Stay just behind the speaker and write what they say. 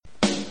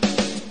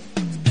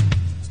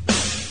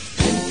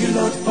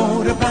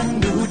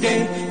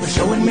day for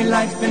showing me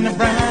life in a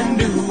brand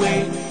new way.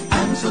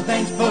 I'm so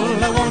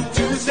thankful, I want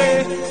to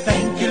say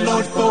thank you,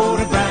 Lord, for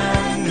a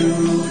brand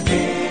new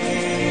day.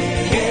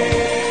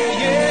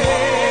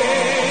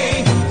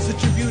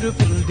 Such a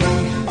beautiful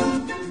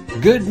day.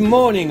 Good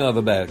morning,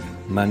 Overberg.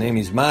 My name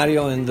is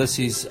Mario, and this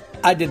is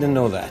I Didn't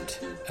Know That,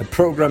 a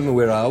program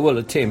where I will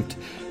attempt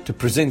to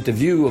present a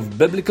view of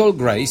biblical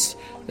grace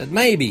that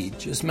maybe,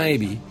 just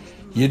maybe,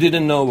 you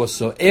didn't know was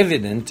so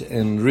evident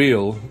and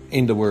real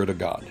in the Word of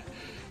God.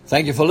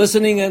 Thank you for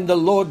listening, and the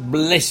Lord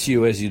bless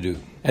you as you do.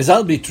 As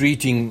I'll be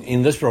treating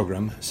in this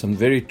program some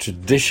very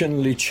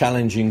traditionally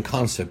challenging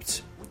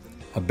concepts,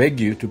 I beg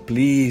you to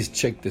please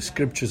check the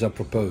scriptures I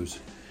propose.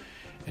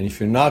 And if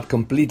you're not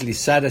completely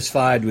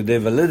satisfied with their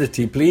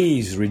validity,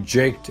 please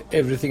reject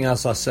everything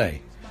else I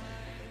say.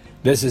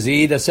 This is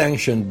either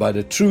sanctioned by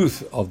the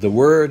truth of the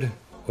Word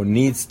or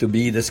needs to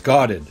be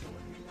discarded.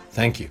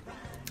 Thank you.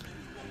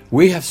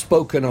 We have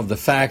spoken of the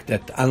fact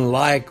that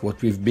unlike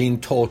what we've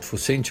been taught for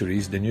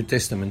centuries, the New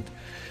Testament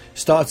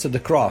starts at the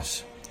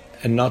cross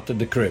and not at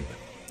the crib.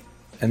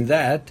 And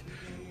that,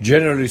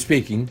 generally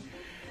speaking,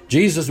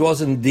 Jesus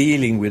wasn't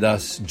dealing with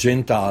us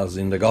Gentiles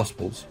in the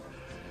Gospels,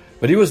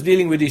 but he was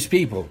dealing with his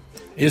people,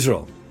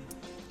 Israel.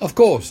 Of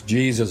course,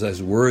 Jesus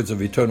has words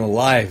of eternal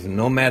life,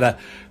 no matter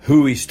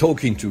who he's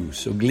talking to.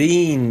 So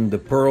glean the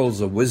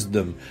pearls of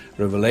wisdom,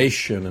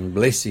 revelation, and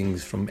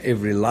blessings from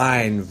every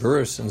line,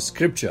 verse, and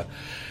scripture,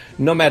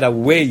 no matter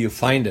where you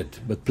find it.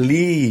 But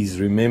please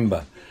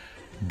remember,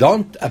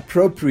 don't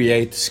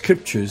appropriate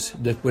scriptures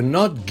that were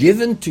not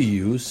given to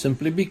you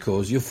simply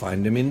because you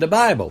find them in the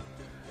Bible.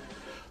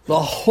 The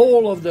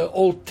whole of the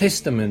Old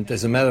Testament,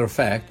 as a matter of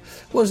fact,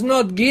 was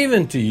not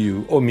given to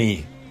you or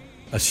me,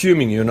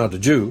 assuming you're not a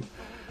Jew,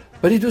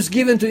 but it was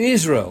given to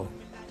Israel.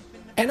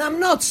 And I'm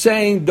not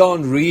saying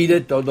don't read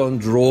it or don't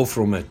draw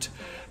from it,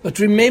 but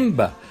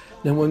remember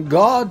that when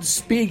God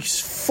speaks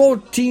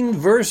 14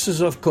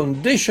 verses of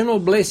conditional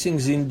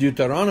blessings in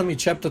Deuteronomy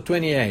chapter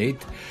 28,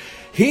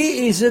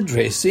 he is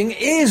addressing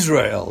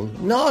Israel,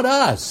 not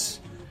us.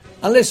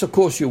 Unless, of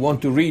course, you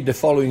want to read the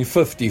following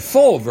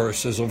 54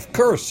 verses of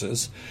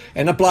curses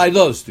and apply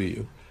those to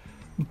you.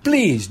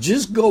 Please,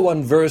 just go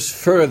one verse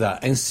further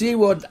and see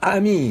what I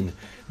mean.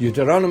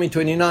 Deuteronomy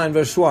 29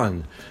 verse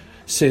 1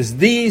 says,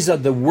 "These are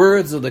the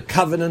words of the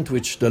covenant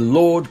which the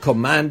Lord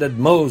commanded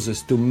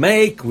Moses to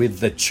make with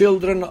the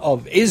children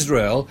of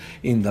Israel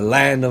in the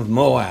land of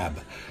Moab,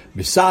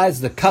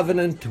 besides the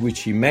covenant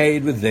which he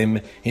made with them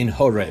in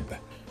Horeb."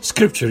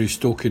 Scripture is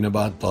talking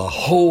about the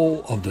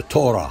whole of the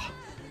Torah,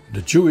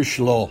 the Jewish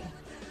law,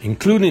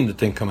 including the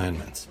Ten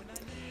Commandments.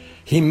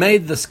 He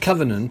made this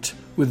covenant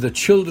with the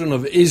children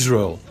of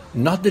Israel,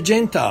 not the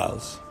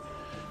Gentiles.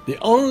 The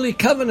only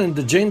covenant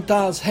the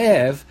Gentiles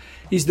have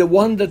is the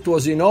one that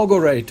was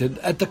inaugurated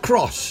at the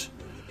cross,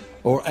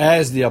 or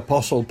as the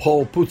Apostle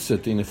Paul puts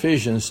it in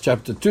Ephesians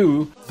chapter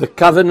 2, the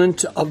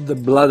covenant of the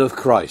blood of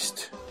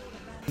Christ.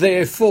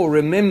 Therefore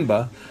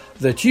remember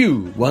that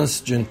you, once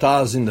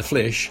Gentiles in the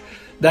flesh,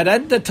 that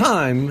at the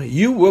time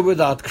you were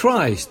without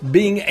Christ,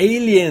 being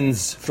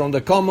aliens from the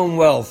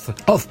commonwealth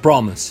of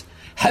promise,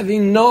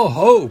 having no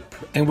hope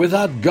and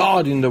without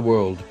God in the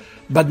world.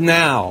 But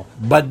now,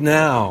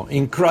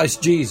 in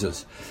Christ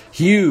Jesus,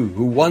 you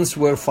who once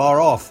were far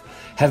off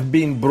have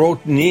been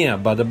brought near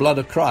by the blood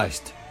of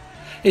Christ.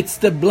 It's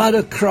the blood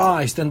of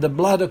Christ and the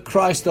blood of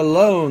Christ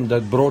alone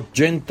that brought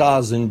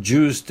Gentiles and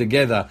Jews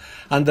together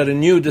under a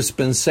new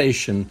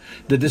dispensation,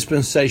 the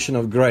dispensation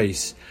of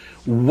grace.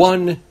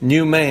 One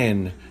new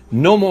man,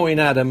 no more in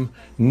Adam,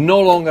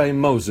 no longer in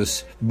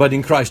Moses, but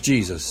in Christ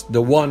Jesus,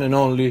 the one and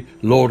only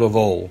Lord of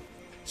all.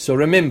 So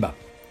remember,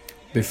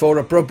 before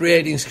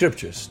appropriating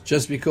scriptures,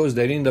 just because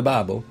they're in the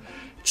Bible,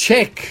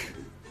 check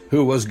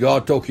who was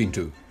God talking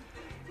to,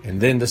 and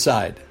then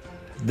decide.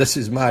 This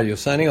is Mario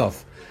signing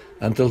off.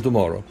 Until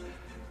tomorrow,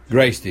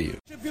 grace to you.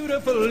 It's a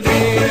beautiful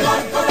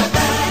day.